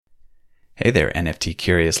Hey there, NFT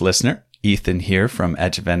curious listener. Ethan here from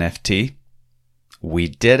Edge of NFT. We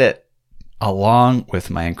did it, along with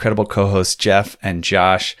my incredible co-hosts Jeff and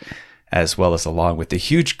Josh, as well as along with the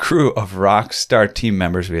huge crew of rock star team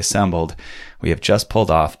members we assembled. We have just pulled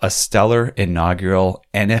off a stellar inaugural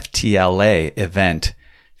NFT LA event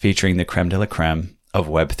featuring the creme de la creme of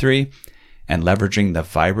Web3 and leveraging the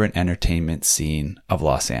vibrant entertainment scene of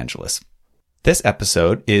Los Angeles. This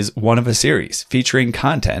episode is one of a series featuring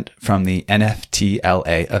content from the NFT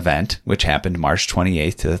LA event, which happened March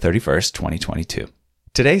 28th to the 31st, 2022.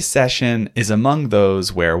 Today's session is among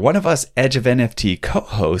those where one of us Edge of NFT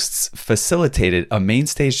co-hosts facilitated a main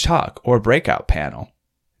stage talk or breakout panel.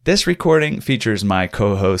 This recording features my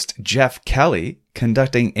co-host Jeff Kelley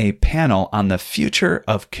conducting a panel on the future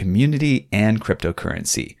of community and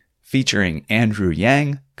cryptocurrency, featuring Andrew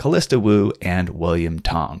Yang, Calista Wu, and William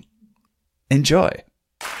Tong. Enjoy.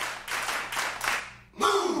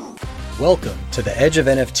 Welcome to the Edge of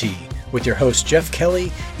NFT with your hosts Jeff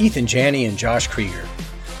Kelley, Ethan Janney, and Josh Krieger,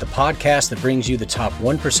 the podcast that brings you the top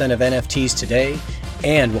 1% of NFTs today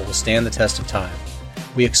and what will stand the test of time.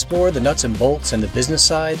 We explore the nuts and bolts and the business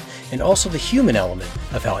side, and also the human element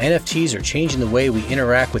of how NFTs are changing the way we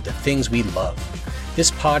interact with the things we love.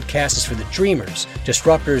 This podcast is for the dreamers,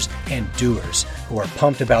 disruptors, and doers who are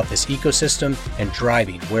pumped about this ecosystem and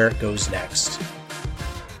driving where it goes next.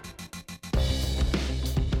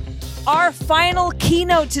 Our final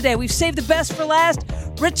keynote today, we've saved the best for last,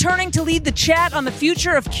 returning to lead the chat on the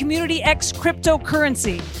future of Community X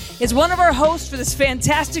cryptocurrency, is one of our hosts for this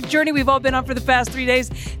fantastic journey we've all been on for the past 3 days,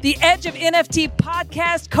 the Edge of NFT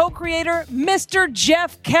podcast co-creator, Mr.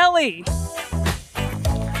 Jeff Kelley.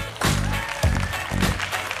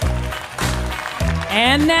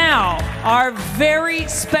 And now, our very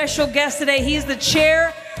special guest today. He is the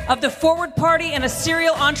chair of the Forward Party and a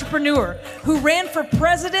serial entrepreneur who ran for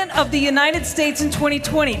president of the United States in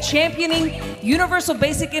 2020, championing universal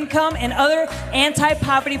basic income and other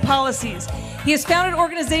anti-poverty policies. He has founded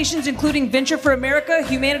organizations including Venture for America,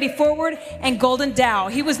 Humanity Forward, and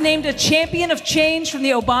GoldenDAO. He was named a champion of change from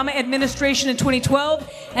the Obama administration in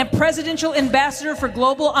 2012 and presidential ambassador for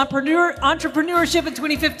global entrepreneurship in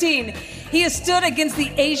 2015. He has stood against the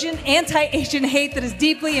anti-Asian hate that has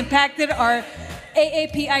deeply impacted our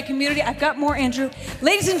AAPI community. I've got more, Andrew.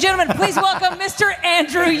 Ladies and gentlemen, please welcome Mr.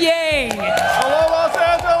 Andrew Yang. Hello, Los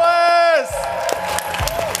Angeles!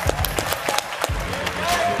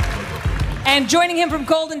 And joining him from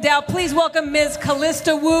GoldenDAO, please welcome Ms.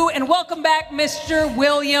 Calista Wu, and welcome back Mr.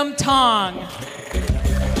 William Tong.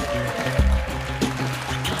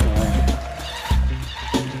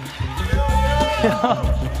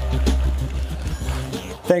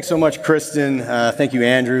 Thanks so much, Kristen. Thank you,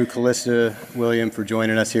 Andrew, Calista, William, for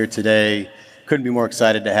joining us here today. Couldn't be more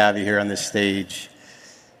excited to have you here on this stage.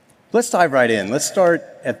 Let's dive right in. Let's start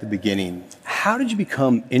at the beginning. How did you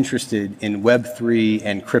become interested in Web3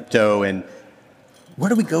 and crypto, and where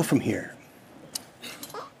do we go from here?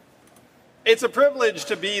 It's a privilege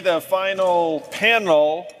to be the final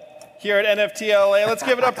panel here at NFT LA. Let's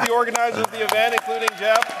give it up to the organizers of the event, including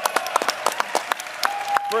Jeff,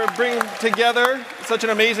 for bringing together such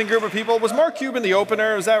an amazing group of people. Was Mark Cuban the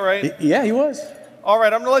opener? Is that right? Yeah, he was. All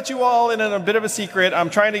right, I'm going to let you all in on a bit of a secret. I'm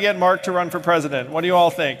trying to get Mark to run for president. What do you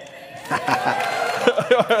all think?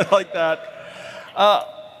 I like that.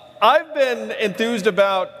 I've been enthused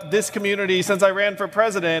about this community since I ran for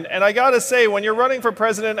president, and I gotta say, when you're running for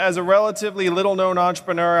president as a relatively little-known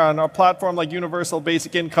entrepreneur on a platform like Universal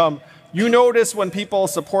Basic Income, you notice when people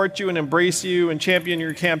support you and embrace you and champion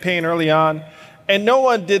your campaign early on, and no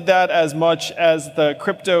one did that as much as the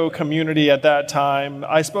crypto community at that time.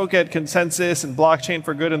 I spoke at Consensus and Blockchain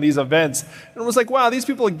for Good in these events, and was like, wow, these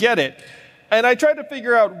people get it. And I tried to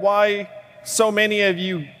figure out why so many of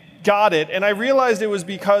you got it, and I realized it was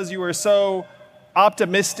because you were so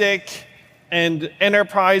optimistic and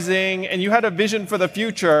enterprising, and you had a vision for the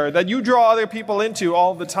future that you draw other people into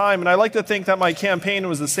all the time, and I like to think that my campaign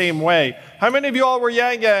was the same way. How many of you all were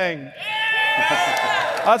Yang Yang?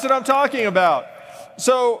 Yeah! That's what I'm talking about.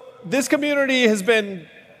 So this community has been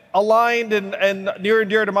aligned and near and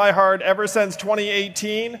dear to my heart ever since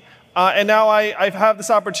 2018, and now I have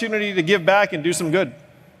this opportunity to give back and do some good.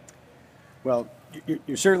 Well,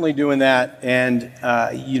 you're certainly doing that, and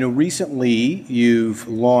recently you've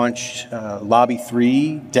launched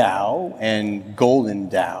Lobby3 DAO and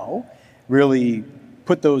GoldenDAO, really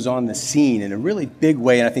put those on the scene in a really big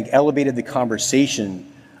way, and I think elevated the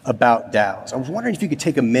conversation about DAOs. I was wondering if you could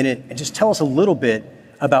take a minute and just tell us a little bit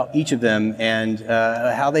about each of them and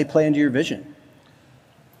how they play into your vision.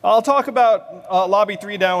 I'll talk about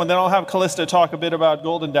Lobby3 DAO, and then I'll have Calista talk a bit about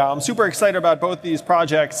GoldenDAO. I'm super excited about both these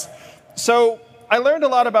projects. So I learned a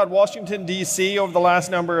lot about Washington, D.C. over the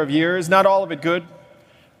last number of years, not all of it good.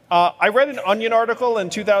 I read an Onion article in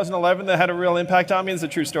 2011 that had a real impact on me. It's a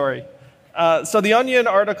true story. So the Onion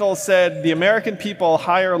article said, the American people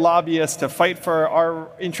hire lobbyists to fight for our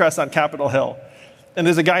interests on Capitol Hill. And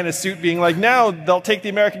there's a guy in a suit being like, now they'll take the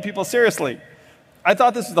American people seriously. I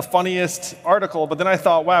thought this was the funniest article, but then I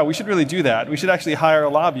thought, wow, we should really do that. We should actually hire a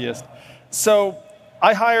lobbyist. So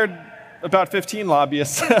I hired about 15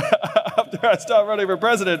 lobbyists after I started running for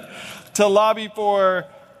president to lobby for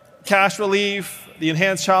cash relief, the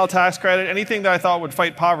enhanced child tax credit, anything that I thought would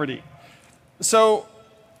fight poverty. So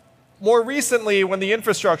more recently, when the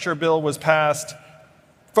infrastructure bill was passed,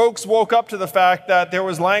 folks woke up to the fact that there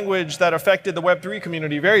was language that affected the Web3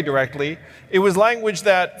 community very directly. It was language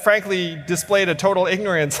that, frankly, displayed a total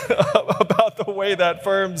ignorance about the way that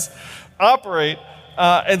firms operate.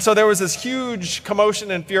 And so there was this huge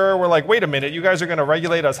commotion and furor. We're like, wait a minute, you guys are going to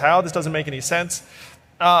regulate us how? This doesn't make any sense.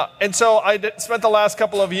 And so I spent the last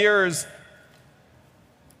couple of years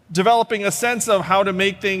developing a sense of how to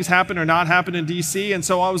make things happen or not happen in DC. And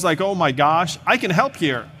so I was like, oh my gosh, I can help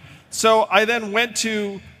here. So I then went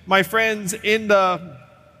to my friends in the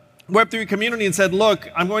Web3 community and said, look,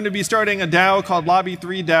 I'm going to be starting a DAO called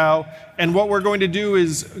Lobby3 DAO. And what we're going to do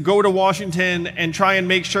is go to Washington and try and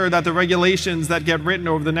make sure that the regulations that get written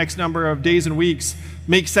over the next number of days and weeks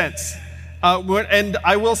make sense. And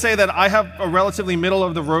I will say that I have a relatively middle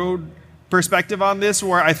of the road perspective on this,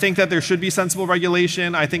 where I think that there should be sensible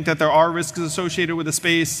regulation. I think that there are risks associated with the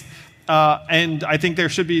space, and I think there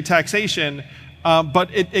should be taxation. But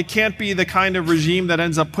it can't be the kind of regime that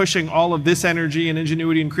ends up pushing all of this energy and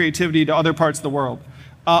ingenuity and creativity to other parts of the world.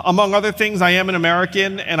 Among other things, I am an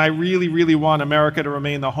American, and I really, really want America to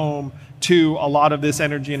remain the home to a lot of this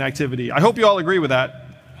energy and activity. I hope you all agree with that.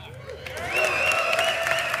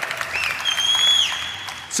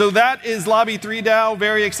 So that is Lobby3 DAO,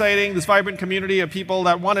 very exciting, this vibrant community of people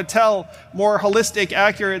that want to tell more holistic,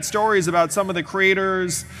 accurate stories about some of the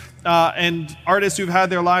creators and artists who've had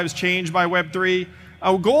their lives changed by Web3.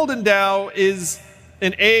 GoldenDAO is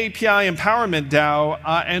an AAPI empowerment DAO,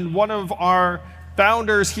 and one of our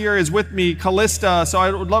founders here is with me, Calista. So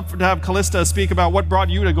I would love to have Calista speak about what brought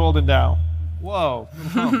you to GoldenDAO. Whoa.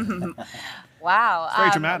 Wow. It's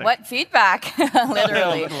very dramatic. What feedback,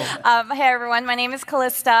 literally. Hey, everyone. My name is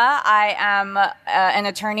Calista. I am an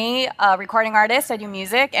attorney, a recording artist. I do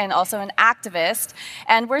music, and also an activist.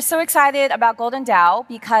 And we're so excited about GoldenDAO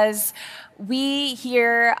because we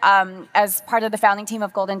here, as part of the founding team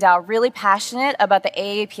of GoldenDAO, are really passionate about the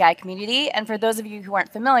AAPI community. And for those of you who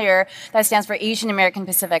aren't familiar, that stands for Asian American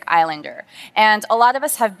Pacific Islander. And a lot of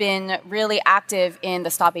us have been really active in the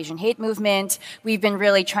Stop Asian Hate movement. We've been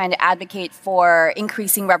really trying to advocate for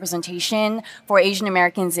increasing representation for Asian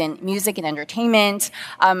Americans in music and entertainment,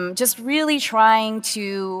 just really trying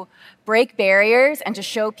to break barriers and to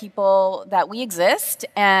show people that we exist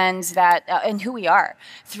and that and who we are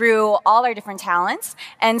through all our different talents.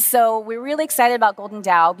 And so we're really excited about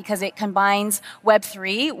GoldenDAO because it combines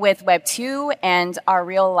Web3 with Web2 and our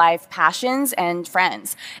real life passions and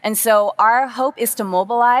friends. And so our hope is to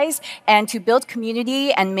mobilize and to build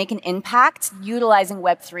community and make an impact utilizing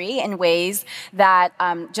Web3 in ways that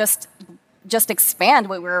just expand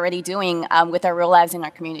what we're already doing with our real lives in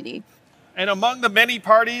our community. And among the many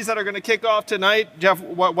parties that are going to kick off tonight, Jeff,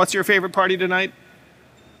 what's your favorite party tonight?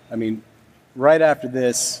 I mean, right after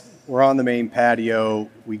this, we're on the main patio.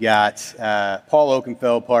 We got Paul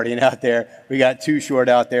Oakenfeld partying out there. We got Too Short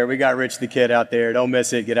out there. We got Rich the Kid out there. Don't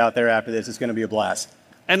miss it. Get out there after this. It's going to be a blast.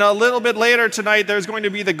 And a little bit later tonight, there's going to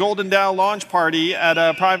be the GoldenDAO launch party at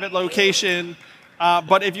a private location.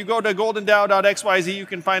 But if you go to goldendao.xyz, you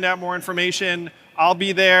can find out more information. I'll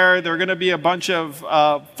be there. There are going to be a bunch of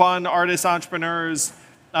fun artists, entrepreneurs,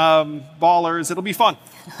 ballers. It'll be fun.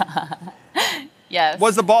 Yes.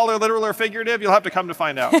 Was the baller literal or figurative? You'll have to come to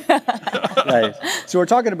find out. Right. So we're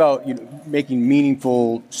talking about making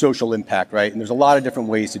meaningful social impact, right? And there's a lot of different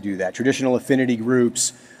ways to do that. Traditional affinity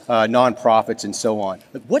groups, nonprofits, and so on.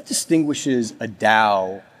 But what distinguishes a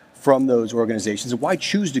DAO from those organizations, and why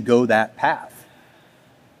choose to go that path?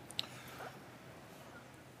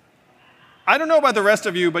 I don't know about the rest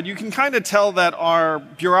of you, but you can kind of tell that our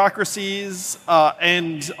bureaucracies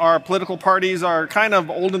and our political parties are kind of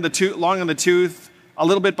old in the tooth, long in the tooth, a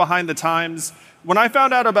little bit behind the times. When I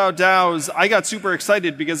found out about DAOs, I got super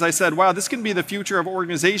excited because I said, wow, this can be the future of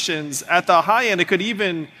organizations. At the high end, it could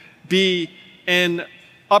even be an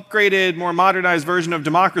upgraded, more modernized version of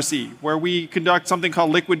democracy, where we conduct something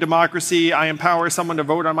called liquid democracy. I empower someone to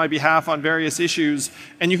vote on my behalf on various issues,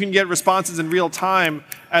 and you can get responses in real time,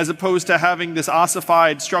 as opposed to having this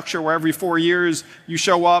ossified structure where every 4 years you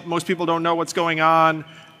show up, most people don't know what's going on.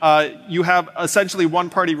 You have essentially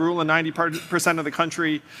one-party rule in 90% of the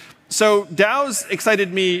country. So DAOs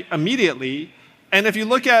excited me immediately. And if you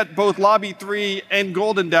look at both Lobby3 and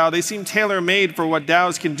GoldenDAO, they seem tailor-made for what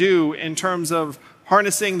DAOs can do in terms of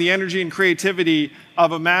harnessing the energy and creativity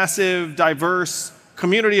of a massive, diverse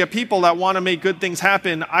community of people that want to make good things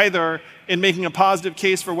happen, either in making a positive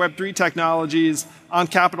case for Web3 technologies on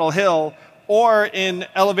Capitol Hill, or in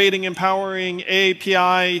elevating, empowering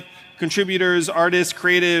API contributors, artists,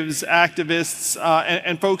 creatives, activists,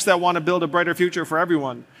 and folks that want to build a brighter future for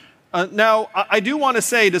everyone. Now, I do want to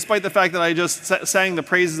say, despite the fact that I just sang the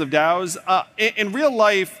praises of DAOs, in real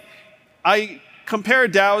life, I compare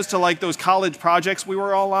DAOs to like those college projects we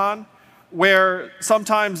were all on, where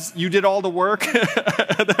sometimes you did all the work,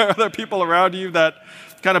 there are other people around you that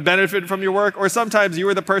kind of benefit from your work, or sometimes you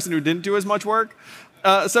were the person who didn't do as much work.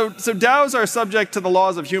 So DAOs are subject to the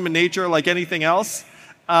laws of human nature like anything else.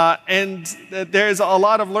 And there's a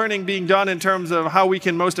lot of learning being done in terms of how we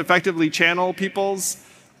can most effectively channel people's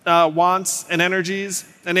wants and energies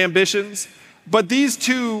and ambitions. But these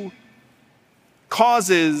two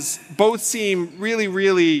causes both seem really,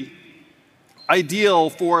 really ideal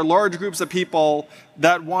for large groups of people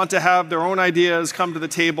that want to have their own ideas come to the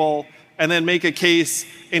table and then make a case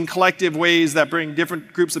in collective ways that bring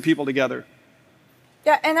different groups of people together.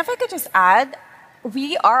 Yeah, and if I could just add,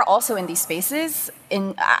 we are also in these spaces.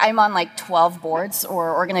 I'm on like 12 boards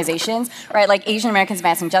or organizations, right? Like Asian Americans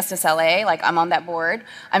Advancing Justice LA, like I'm on that board.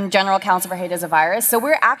 I'm general counsel for Hate as a Virus. So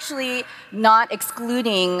we're actually not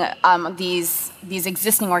excluding these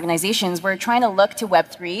existing organizations. We're trying to look to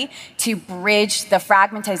Web3 to bridge the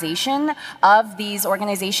fragmentization of these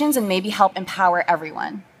organizations and maybe help empower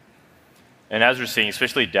everyone. And as we're seeing,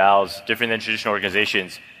 especially DAOs, different than traditional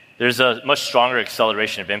organizations, there's a much stronger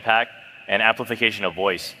acceleration of impact and amplification of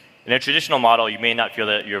voice. In a traditional model, you may not feel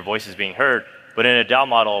that your voice is being heard, but in a DAO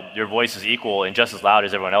model, your voice is equal and just as loud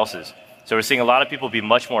as everyone else's. So we're seeing a lot of people be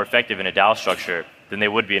much more effective in a DAO structure than they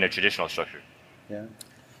would be in a traditional structure.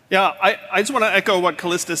 Yeah, I just want to echo what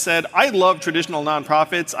Calista said. I love traditional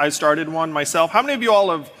nonprofits. I started one myself. How many of you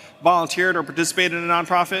all have volunteered or participated in a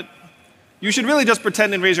nonprofit? You should really just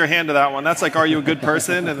pretend and raise your hand to that one. That's like, are you a good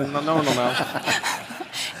person? And then no one will know.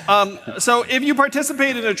 So if you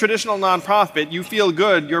participate in a traditional nonprofit, you feel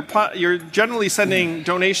good. You're generally sending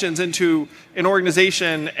donations into an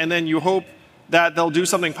organization, and then you hope that they'll do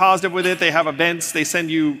something positive with it. They have events. They send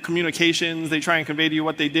you communications. They try and convey to you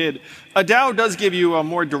what they did. A DAO does give you a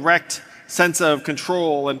more direct sense of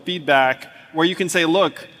control and feedback, where you can say,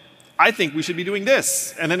 look, I think we should be doing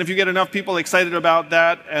this. And then if you get enough people excited about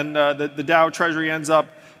that, and the DAO treasury ends up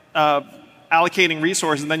allocating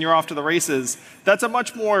resources, and then you're off to the races. That's a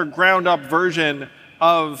much more ground-up version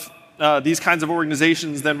of these kinds of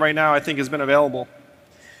organizations than right now I think has been available.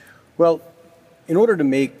 Well, in order to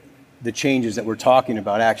make the changes that we're talking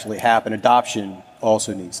about actually happen, adoption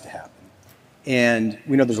also needs to happen. And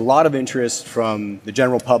we know there's a lot of interest from the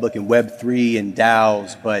general public in Web3 and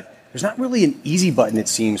DAOs, but there's not really an easy button, it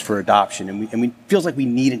seems, for adoption. And it feels like we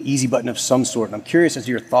need an easy button of some sort. And I'm curious as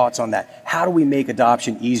to your thoughts on that. How do we make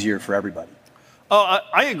adoption easier for everybody? Oh,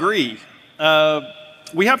 I agree.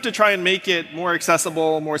 We have to try and make it more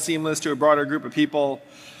accessible, more seamless to a broader group of people.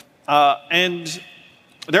 And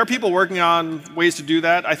there are people working on ways to do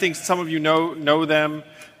that. I think some of you know them.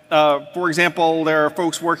 For example, there are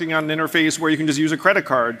folks working on an interface where you can just use a credit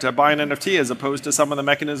card to buy an NFT as opposed to some of the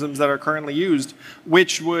mechanisms that are currently used,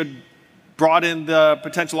 which would broaden the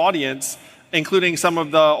potential audience, including some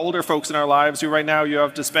of the older folks in our lives who right now you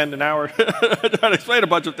have to spend an hour trying to explain a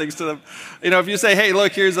bunch of things to them. You know, if you say, hey,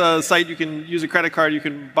 look, here's a site, you can use a credit card, you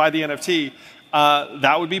can buy the NFT,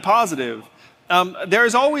 that would be positive.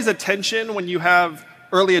 There's always a tension when you have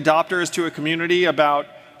early adopters to a community about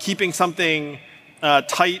keeping something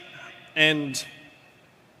tight and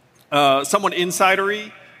somewhat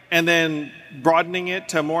insidery, and then broadening it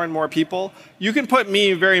to more and more people. You can put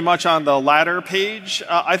me very much on the latter page.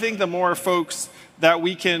 I think the more folks that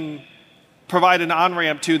we can provide an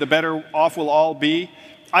on-ramp to, the better off we'll all be.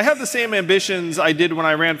 I have the same ambitions I did when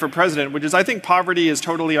I ran for president, which is I think poverty is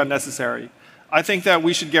totally unnecessary. I think that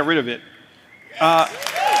we should get rid of it.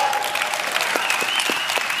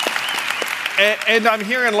 And I'm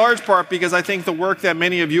here in large part because I think the work that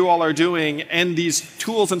many of you all are doing and these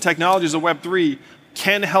tools and technologies of Web3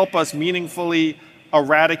 can help us meaningfully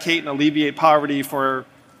eradicate and alleviate poverty for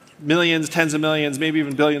millions, tens of millions, maybe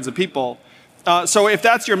even billions of people. So if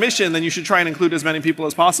that's your mission, then you should try and include as many people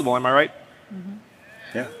as possible. Am I right? Mm-hmm.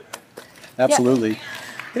 Yeah, absolutely.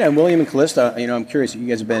 Yeah. And William and Calista, I'm curious, you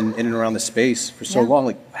guys have been in and around the space for so long.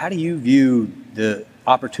 Like, how do you view the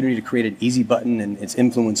opportunity to create an easy button and its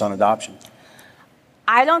influence on adoption?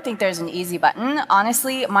 I don't think there's an easy button.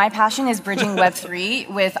 Honestly, my passion is bridging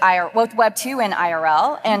Web3 with Web2 and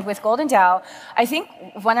IRL. And with GoldenDAO, I think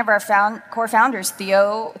one of our core founders,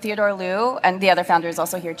 Theodore Liu, and the other founder is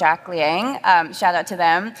also here, Jack Liang, shout out to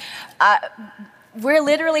them. We're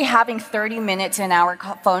literally having 30 minutes an hour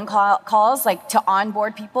phone calls like to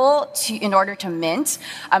onboard people in order to mint.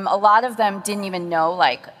 A lot of them didn't even know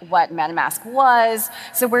like what MetaMask was.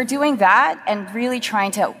 So we're doing that and really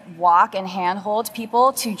trying to walk and handhold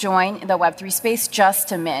people to join the Web3 space just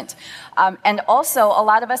to mint. And also, a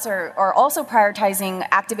lot of us are also prioritizing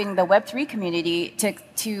activating the Web3 community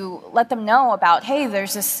to let them know about, hey,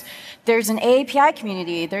 there's an AAPI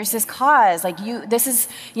community, there's this cause, this is,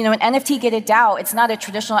 an NFT gated DAO. It's not a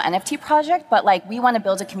traditional NFT project, but like we want to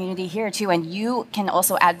build a community here too, and you can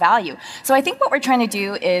also add value. So I think what we're trying to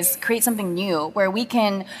do is create something new where we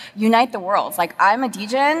can unite the worlds. Like I'm a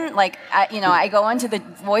DGen, I go into the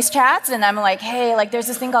voice chats and I'm like, hey, like there's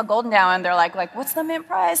this thing called GoldenDAO, and they're like, what's the mint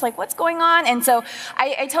price? Like what's going on? And so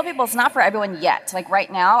I tell people it's not for everyone yet. Like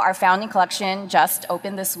right now, our founding collection just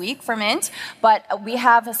opened this week for mint, but we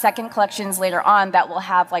have a second collections later on that will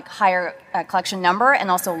have like higher collection number and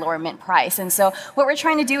also lower mint price. And so what we're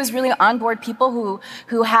trying to do is really onboard people who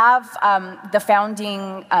have the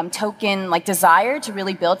founding token like desire to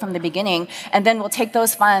really build from the beginning, and then we'll take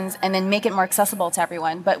those funds and then make it more accessible to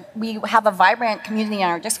everyone. But we have a vibrant community on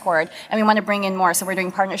our Discord, and we want to bring in more. So we're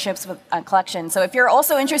doing partnerships with collections. So if you're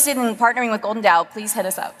also interested in partnering with GoldenDAO, please hit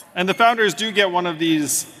us up. And the founders do get one of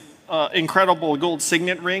these incredible gold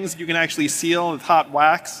signet rings you can actually seal with hot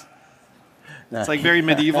wax. It's like very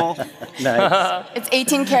medieval. Nice. It's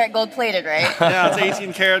 18 karat gold plated, right? Yeah, it's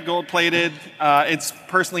 18 karat gold plated. It's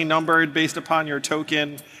personally numbered based upon your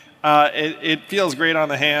token. It feels great on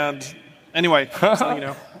the hand. Anyway, just letting you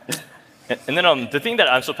know. And then the thing that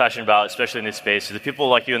I'm so passionate about, especially in this space, is the people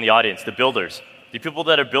like you in the audience, the builders, the people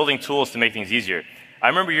that are building tools to make things easier. I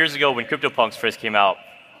remember years ago when CryptoPunks first came out,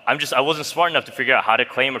 I wasn't smart enough to figure out how to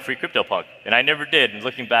claim a free CryptoPunk, and I never did. And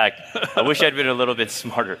looking back, I wish I'd been a little bit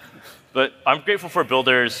smarter. But I'm grateful for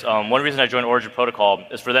builders. One reason I joined Origin Protocol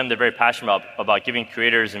is for them. They're very passionate about giving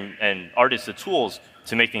creators and artists the tools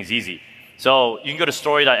to make things easy. So you can go to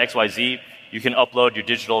story.xyz. You can upload your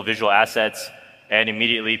digital visual assets, and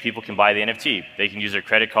immediately people can buy the NFT. They can use their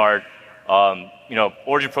credit card.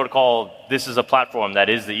 Origin Protocol, this is a platform that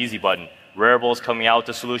is the easy button. Rareable's coming out with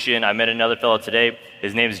a solution. I met another fellow today.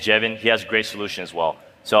 His name is Jevin. He has a great solution as well.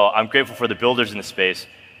 So I'm grateful for the builders in the space.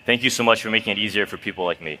 Thank you so much for making it easier for people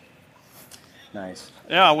like me. Nice.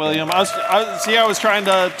 Yeah, William. I was trying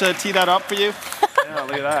to tee that up for you. Yeah,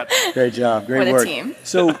 look at that. Great job. Great work. What a team.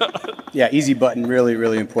 So, yeah, easy button, really,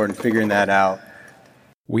 really important, figuring that out.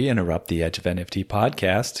 We interrupt the Edge of NFT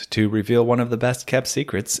podcast to reveal one of the best kept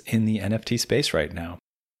secrets in the NFT space right now,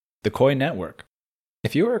 the Koi network.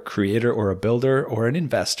 If you're a creator or a builder or an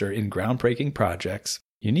investor in groundbreaking projects,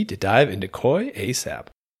 you need to dive into Koi ASAP.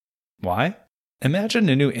 Why? Imagine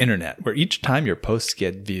a new internet where each time your posts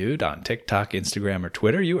get viewed on TikTok, Instagram, or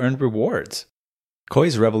Twitter, you earn rewards.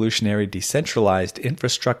 Koi's revolutionary decentralized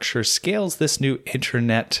infrastructure scales this new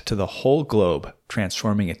internet to the whole globe,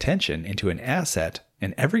 transforming attention into an asset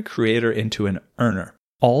and every creator into an earner,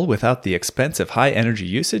 all without the expensive high-energy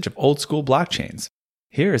usage of old-school blockchains.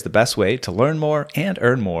 Here is the best way to learn more and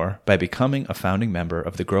earn more by becoming a founding member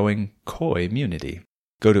of the growing Koi community.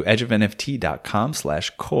 Go to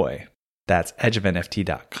edgeofnft.com/Koi. That's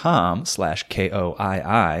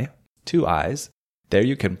edgeofnft.com/KOII, 2 I's. There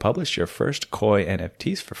you can publish your first Koi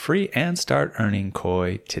NFTs for free and start earning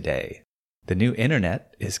Koi today. The new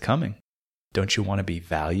internet is coming. Don't you want to be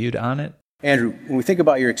valued on it? Andrew, when we think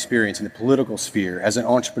about your experience in the political sphere as an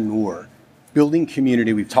entrepreneur, building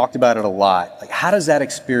community, we've talked about it a lot. Like, how does that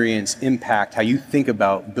experience impact how you think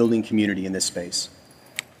about building community in this space?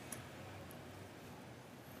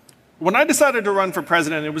 When I decided to run for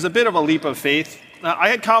president, it was a bit of a leap of faith. I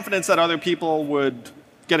had confidence that other people would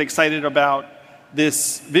get excited about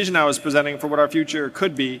this vision I was presenting for what our future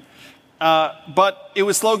could be. But it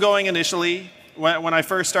was slow going initially. When I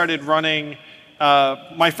first started running,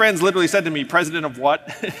 my friends literally said to me, "President of what?"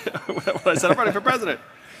 When I said, "I'm running for president."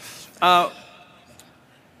 And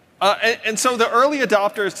so the early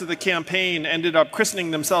adopters to the campaign ended up christening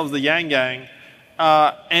themselves the Yang Gang.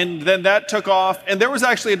 And then that took off. And there was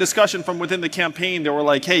actually a discussion from within the campaign. They were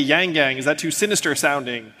like, "Hey, Yang Gang, is that too sinister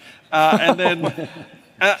sounding?" And then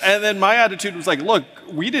And then my attitude was like, look,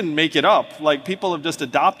 we didn't make it up. Like, people have just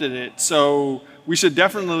adopted it. So we should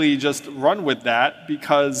definitely just run with that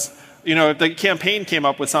because, if the campaign came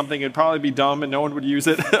up with something, it'd probably be dumb and no one would use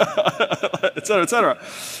it, et cetera, et cetera.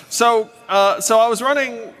 So I was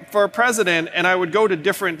running for president and I would go to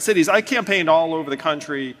different cities. I campaigned all over the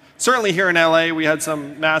country. Certainly here in LA, we had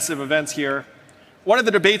some massive events here. One of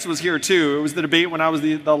the debates was here too. It was the debate when I was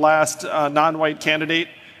the last non-white candidate.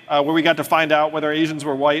 Where we got to find out whether Asians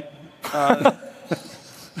were white.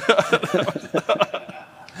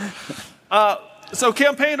 So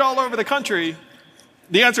campaigned all over the country.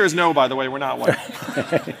 The answer is no, by the way, we're not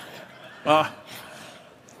white.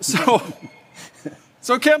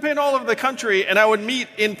 So campaigned all over the country, and I would meet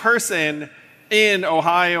in person in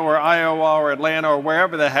Ohio or Iowa or Atlanta or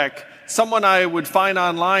wherever the heck, someone I would find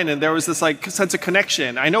online, and there was this like sense of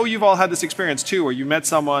connection. I know you've all had this experience too, where you met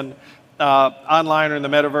someone online or in the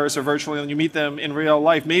metaverse or virtually, and you meet them in real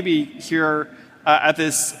life, maybe here at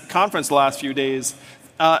this conference the last few days.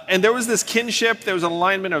 And there was this kinship, there was an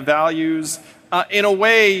alignment of values. In a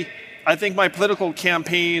way, I think my political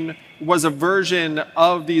campaign was a version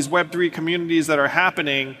of these Web3 communities that are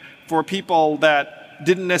happening for people that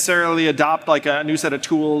didn't necessarily adopt like a new set of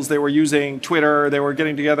tools. They were using Twitter, they were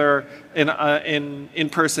getting together in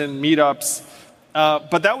in-person meetups.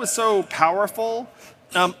 But that was so powerful.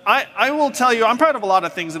 I will tell you, I'm proud of a lot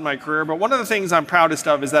of things in my career, but one of the things I'm proudest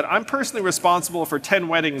of is that I'm personally responsible for 10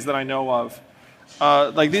 weddings that I know of.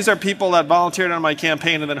 Like these are people that volunteered on my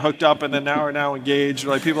campaign and then hooked up and then are now engaged,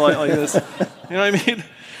 like people like this. You know what I mean?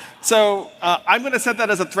 So I'm going to set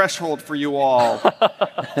that as a threshold for you all.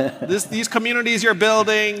 These communities you're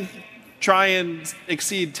building, try and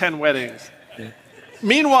exceed 10 weddings.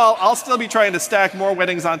 Meanwhile, I'll still be trying to stack more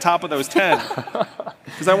weddings on top of those 10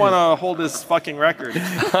 because I want to hold this fucking record.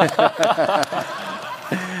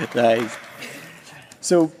 Nice.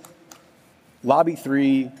 So,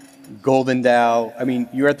 Lobby3, GoldenDAO, I mean,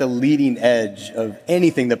 you're at the leading edge of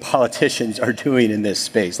anything that politicians are doing in this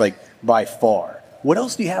space, like by far. What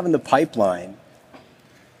else do you have in the pipeline?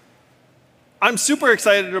 I'm super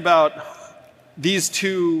excited about these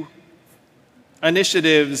two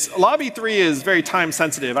initiatives. Lobby3 is very time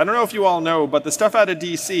sensitive. I don't know if you all know, but the stuff out of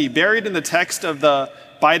DC, buried in the text of the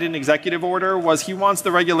Biden executive order, was he wants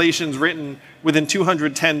the regulations written within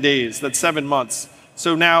 210 days. That's 7 months.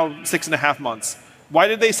 So now 6.5 months. Why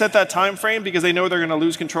did they set that time frame? Because they know they're going to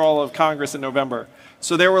lose control of Congress in November.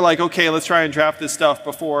 So they were like, okay, let's try and draft this stuff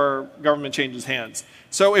before government changes hands.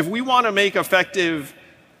 So if we want to make effective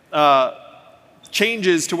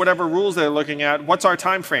changes to whatever rules they're looking at, what's our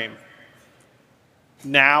time frame?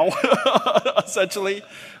 Now, essentially.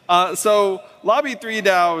 So Lobby3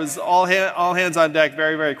 DAO is all hands on deck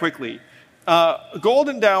very, very quickly.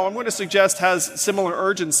 GoldenDAO, I'm going to suggest, has similar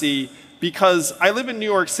urgency because I live in New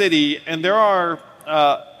York City and there are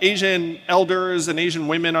Asian elders and Asian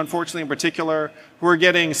women, unfortunately in particular, who are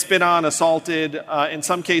getting spit on, assaulted, in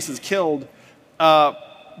some cases killed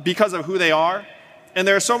because of who they are. And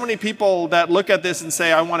there are so many people that look at this and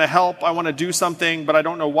say, I want to help, I want to do something, but I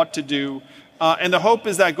don't know what to do. And the hope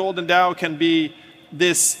is that GoldenDAO can be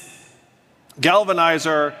this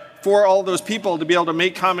galvanizer for all those people to be able to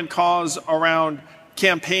make common cause around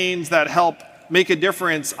campaigns that help make a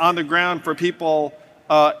difference on the ground for people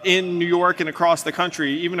in New York and across the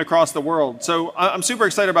country, even across the world. So I'm super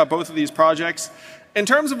excited about both of these projects. In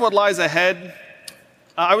terms of what lies ahead,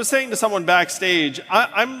 I was saying to someone backstage,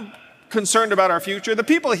 I'm concerned about our future. The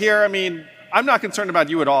people here, I mean, I'm not concerned about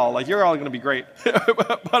you at all. Like, you're all going to be great.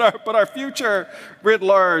 but our future writ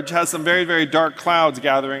large has some very, very dark clouds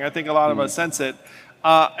gathering. I think a lot of us sense it.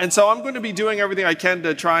 And so I'm going to be doing everything I can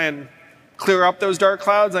to try and clear up those dark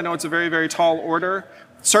clouds. I know it's a very, very tall order.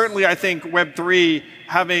 Certainly, I think Web3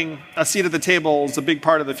 having a seat at the table is a big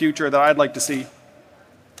part of the future that I'd like to see.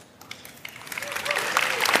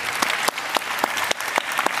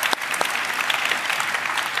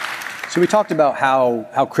 So we talked about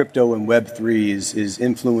how crypto and Web3 is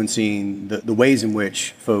influencing the ways in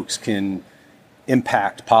which folks can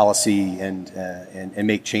impact policy and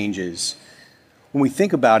make changes. When we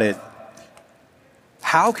think about it,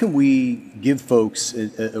 how can we give folks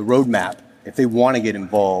a roadmap if they want to get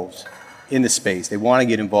involved in the space, they want to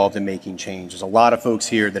get involved in making change? There's a lot of folks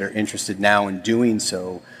here that are interested now in doing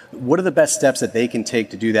so. What are the best steps that they can take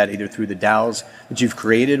to do that, either through the DAOs that you've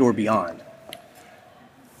created or beyond?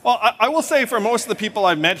 Well, I will say for most of the people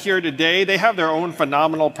I've met here today, they have their own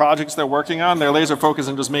phenomenal projects they're working on. They're laser focused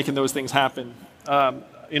on just making those things happen. And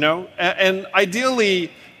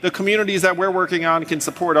ideally, the communities that we're working on can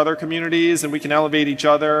support other communities and we can elevate each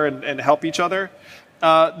other and help each other.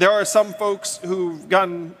 There are some folks who've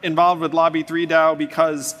gotten involved with Lobby3 DAO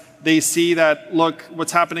because they see that, look,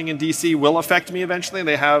 what's happening in DC will affect me eventually.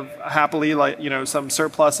 They have happily, some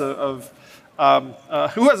surplus of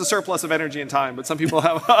who has a surplus of energy and time, but some people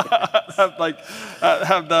have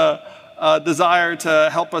have the desire to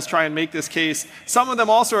help us try and make this case. Some of them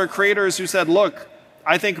also are creators who said, look,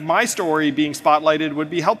 I think my story being spotlighted would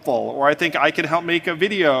be helpful, or I think I could help make a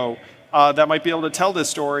video that might be able to tell this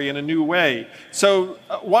story in a new way. So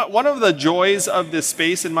one of the joys of this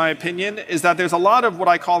space, in my opinion, is that there's a lot of what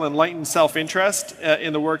I call enlightened self-interest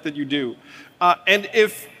in the work that you do. And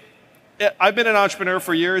if I've been an entrepreneur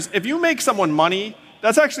for years, if you make someone money,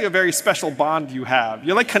 that's actually a very special bond you have.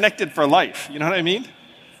 You're like connected for life, you know what I mean?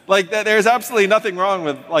 Like, there's absolutely nothing wrong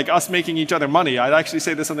with like us making each other money. I'd actually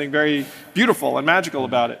say there's something very beautiful and magical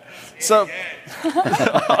about it. So,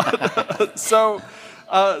 so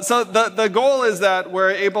the goal is that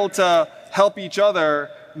we're able to help each other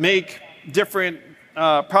make different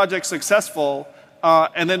projects successful,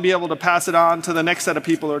 and then be able to pass it on to the next set of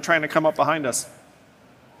people who are trying to come up behind us.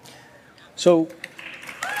 So,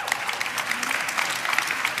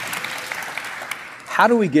 how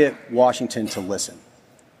do we get Washington to listen?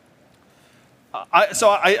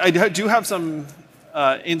 I do have some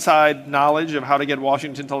inside knowledge of how to get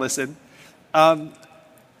Washington to listen.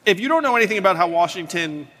 If you don't know anything about how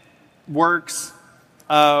Washington works,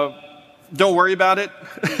 don't worry about it.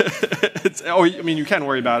 You can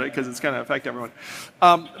worry about it because it's going to affect everyone.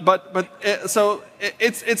 It's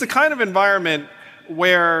a kind of environment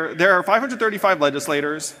where there are 535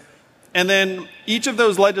 legislators, and then each of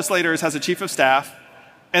those legislators has a chief of staff,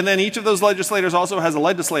 and then each of those legislators also has a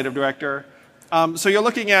legislative director. So you're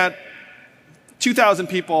looking at 2,000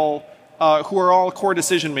 people who are all core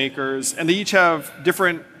decision makers, and they each have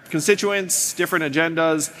different constituents, different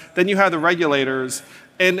agendas. Then you have the regulators.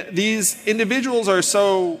 And these individuals are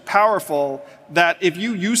so powerful that if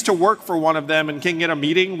you used to work for one of them and can get a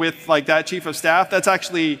meeting with like that chief of staff, that's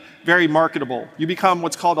actually very marketable. You become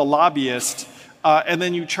what's called a lobbyist, and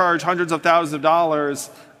then you charge hundreds of thousands of dollars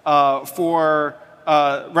for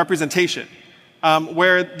representation.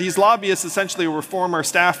 Where these lobbyists essentially were former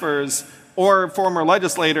staffers or former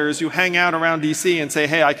legislators who hang out around DC and say,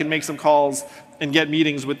 hey, I can make some calls and get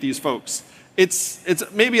meetings with these folks.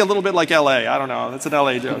 It's maybe a little bit like LA. I don't know. That's an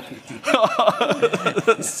LA joke.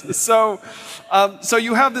 So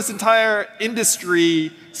you have this entire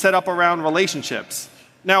industry set up around relationships.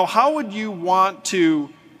 Now, how would you want to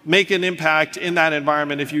make an impact in that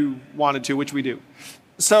environment if you wanted to, which we do?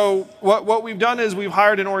 So what we've done is we've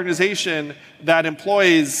hired an organization that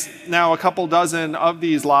employs now a couple dozen of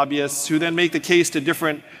these lobbyists who then make the case to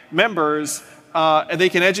different members, and they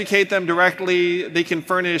can educate them directly. They can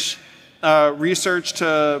furnish research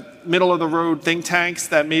to middle-of-the-road think tanks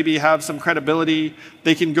that maybe have some credibility.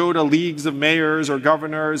 They can go to leagues of mayors or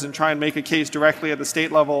governors and try and make a case directly at the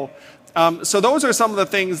state level. So those are some of the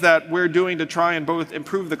things that we're doing to try and both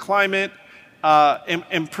improve the climate,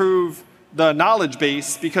 improve the knowledge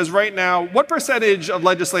base, because right now, what percentage of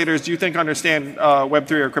legislators do you think understand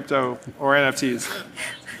Web3 or crypto or NFTs?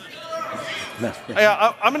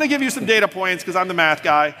 Yeah, I'm going to give you some data points because I'm the math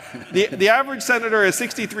guy. The average senator is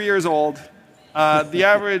 63 years old. The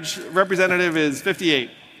average representative is 58.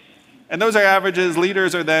 And those are averages.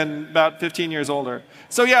 Leaders are then about 15 years older.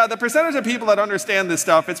 So yeah, the percentage of people that understand this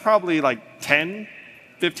stuff, it's probably like 10,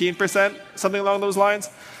 15%, something along those lines.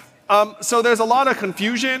 So there's a lot of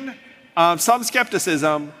confusion. Some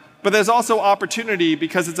skepticism, but there's also opportunity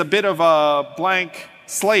because it's a bit of a blank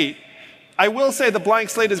slate. I will say the blank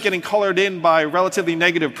slate is getting colored in by relatively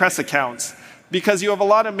negative press accounts because you have a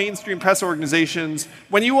lot of mainstream press organizations.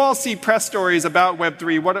 When you all see press stories about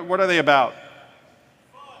Web3, what are they about?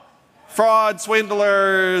 Fraud,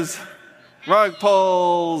 swindlers, rug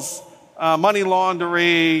pulls, money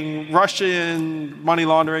laundering, Russian money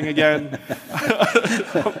laundering again.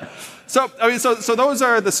 So those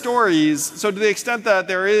are the stories. So to the extent that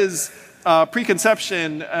there is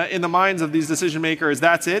preconception in the minds of these decision makers,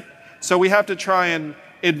 that's it. So we have to try and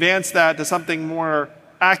advance that to something more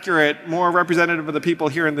accurate, more representative of the people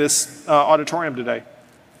here in this auditorium today.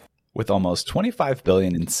 With almost $25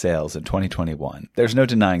 billion in sales in 2021, there's no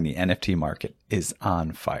denying the NFT market is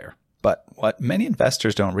on fire. But what many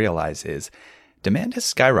investors don't realize is demand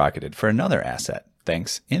has skyrocketed for another asset,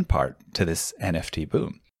 thanks in part to this NFT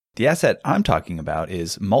boom. The asset I'm talking about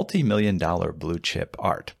is multi-million-dollar blue-chip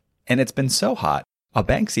art. And it's been so hot, a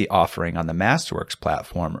Banksy offering on the Masterworks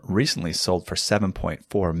platform recently sold for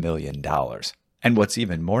 $7.4 million. And what's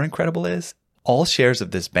even more incredible is, all shares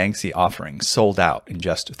of this Banksy offering sold out in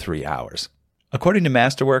just 3 hours. According to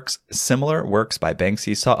Masterworks, similar works by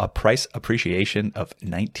Banksy saw a price appreciation of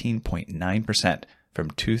 19.9%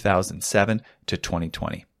 from 2007 to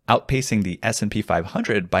 2020, outpacing the S&P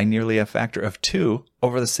 500 by nearly a factor of 2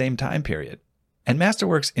 over the same time period. And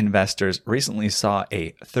Masterworks investors recently saw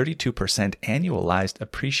a 32% annualized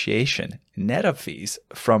appreciation net of fees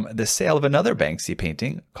from the sale of another Banksy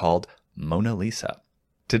painting called Mona Lisa.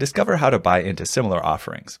 To discover how to buy into similar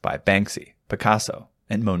offerings by Banksy, Picasso,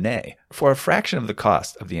 and Monet for a fraction of the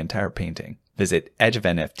cost of the entire painting, visit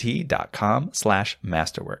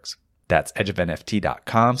edgeofnft.com/masterworks. That's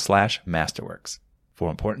edgeofnft.com/masterworks. For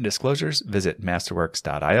important disclosures, visit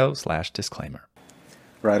masterworks.io/disclaimer.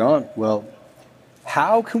 Right on. Well,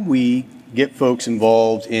 how can we get folks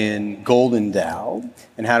involved in GoldenDAO,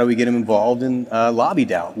 and how do we get them involved in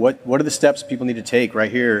Lobby3? What are the steps people need to take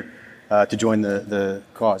right here to join the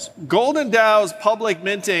cause? GoldenDAO's public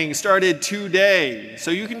minting started today.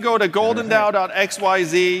 So you can go to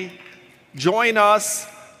goldendao.xyz, join us,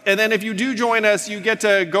 and then if you do join us, you get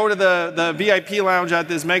to go to the VIP lounge at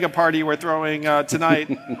this mega party we're throwing tonight.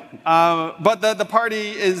 But the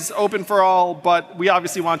party is open for all, but we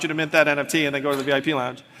obviously want you to mint that NFT and then go to the VIP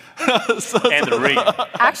lounge. And the ring.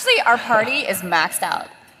 Actually, our party is maxed out.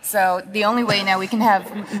 So the only way now we can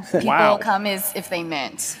have people come is if they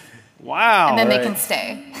mint. Wow. And then they can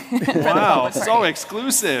stay. Wow, so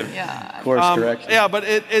exclusive. Yeah. Of course, correct. Yeah, but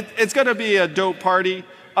it's going to be a dope party.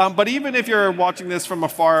 But even if you're watching this from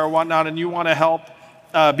afar or whatnot and you want to help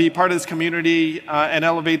be part of this community and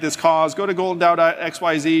elevate this cause, go to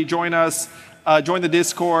goldendao.xyz, join us, join the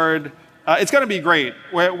Discord. It's going to be great.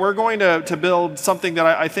 We're going to build something that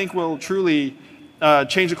I think will truly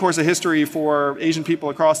change the course of history for Asian people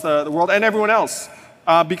across the world and everyone else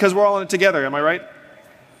because we're all in it together. Am I right?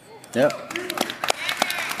 Yeah.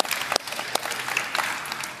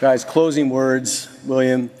 Guys, closing words.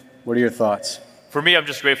 William, what are your thoughts? For me, I'm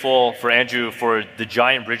just grateful for Andrew for the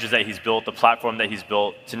giant bridges that he's built, the platform that he's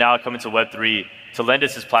built, to now come into Web3, to lend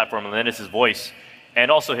us his platform and lend us his voice, and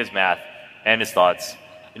also his math and his thoughts.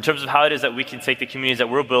 In terms of how it is that we can take the communities that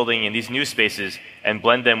we're building in these new spaces and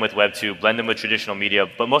blend them with Web2, blend them with traditional media,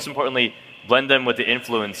 but most importantly, blend them with the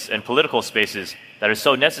influence and political spaces that are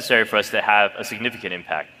so necessary for us to have a significant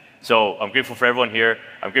impact. So I'm grateful for everyone here.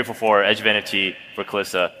 I'm grateful for Edge of NFT, for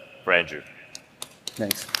Calista, for Andrew.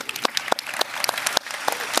 Thanks.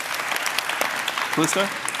 Calista?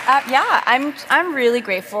 Yeah, I'm really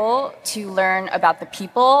grateful to learn about the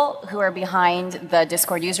people who are behind the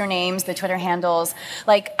Discord usernames, the Twitter handles.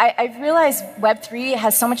 Like, I've realized Web3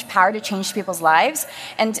 has so much power to change people's lives.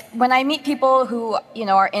 And when I meet people who,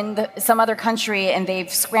 are in some other country and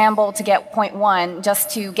they've scrambled to get 0.1 just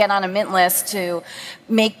to get on a mint list to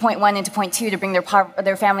make 0.1 into 0.2 to bring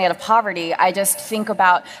their family out of poverty, I just think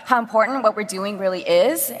about how important what we're doing really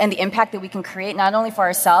is and the impact that we can create not only for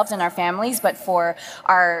ourselves and our families, but for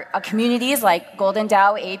our communities like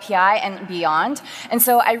GoldenDAO, API, and beyond. And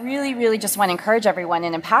so I really, really just want to encourage everyone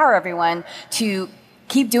and empower everyone to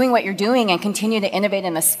keep doing what you're doing and continue to innovate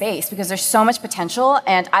in the space because there's so much potential,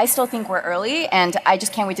 and I still think we're early, and I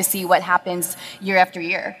just can't wait to see what happens year after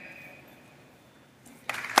year.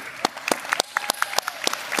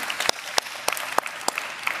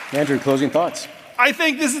 Andrew, closing thoughts. I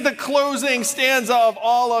think this is the closing stanza of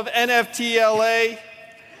all of NFT LA.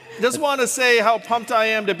 Just want to say how pumped I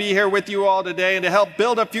am to be here with you all today and to help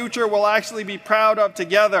build a future we'll actually be proud of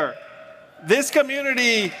together. This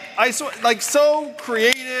community, so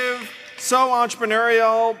creative, so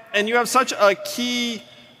entrepreneurial, and you have such a key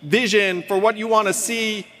vision for what you want to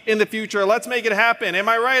see in the future. Let's make it happen. Am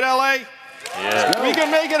I right, LA? Yeah. We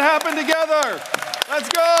can make it happen together. Let's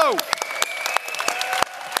go.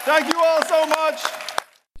 Thank you all so much.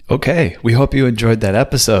 Okay, we hope you enjoyed that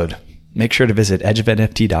episode. Make sure to visit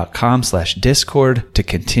edgeofnft.com/discord to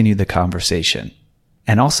continue the conversation.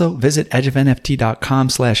 And also visit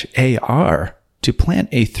edgeofnft.com/AR to plant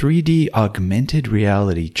a 3D augmented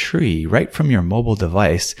reality tree right from your mobile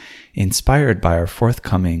device, inspired by our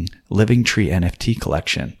forthcoming Living Tree NFT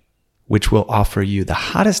collection, which will offer you the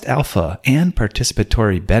hottest alpha and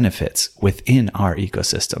participatory benefits within our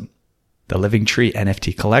ecosystem. The Living Tree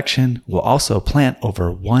NFT collection will also plant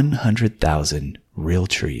over 100,000 real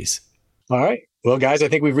trees. All right. Well, guys, I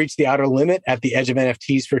think we've reached the outer limit at the Edge of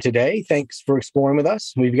NFTs for today. Thanks for exploring with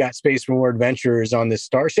us. We've got space for more adventures on this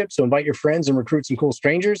starship, so invite your friends and recruit some cool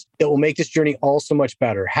strangers that will make this journey all so much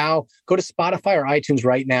better. How? Go to Spotify or iTunes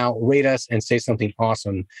right now, rate us, and say something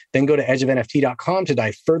awesome. Then go to edgeofnft.com to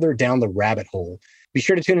dive further down the rabbit hole. Be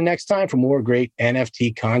sure to tune in next time for more great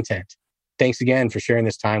NFT content. Thanks again for sharing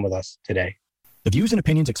this time with us today. The views and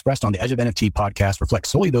opinions expressed on the Edge of NFT podcast reflect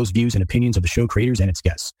solely those views and opinions of the show creators and its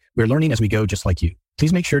guests. We're learning as we go, just like you.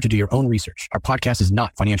 Please make sure to do your own research. Our podcast is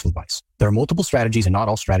not financial advice. There are multiple strategies and not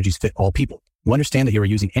all strategies fit all people. You understand that you are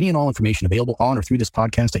using any and all information available on or through this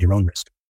podcast at your own risk.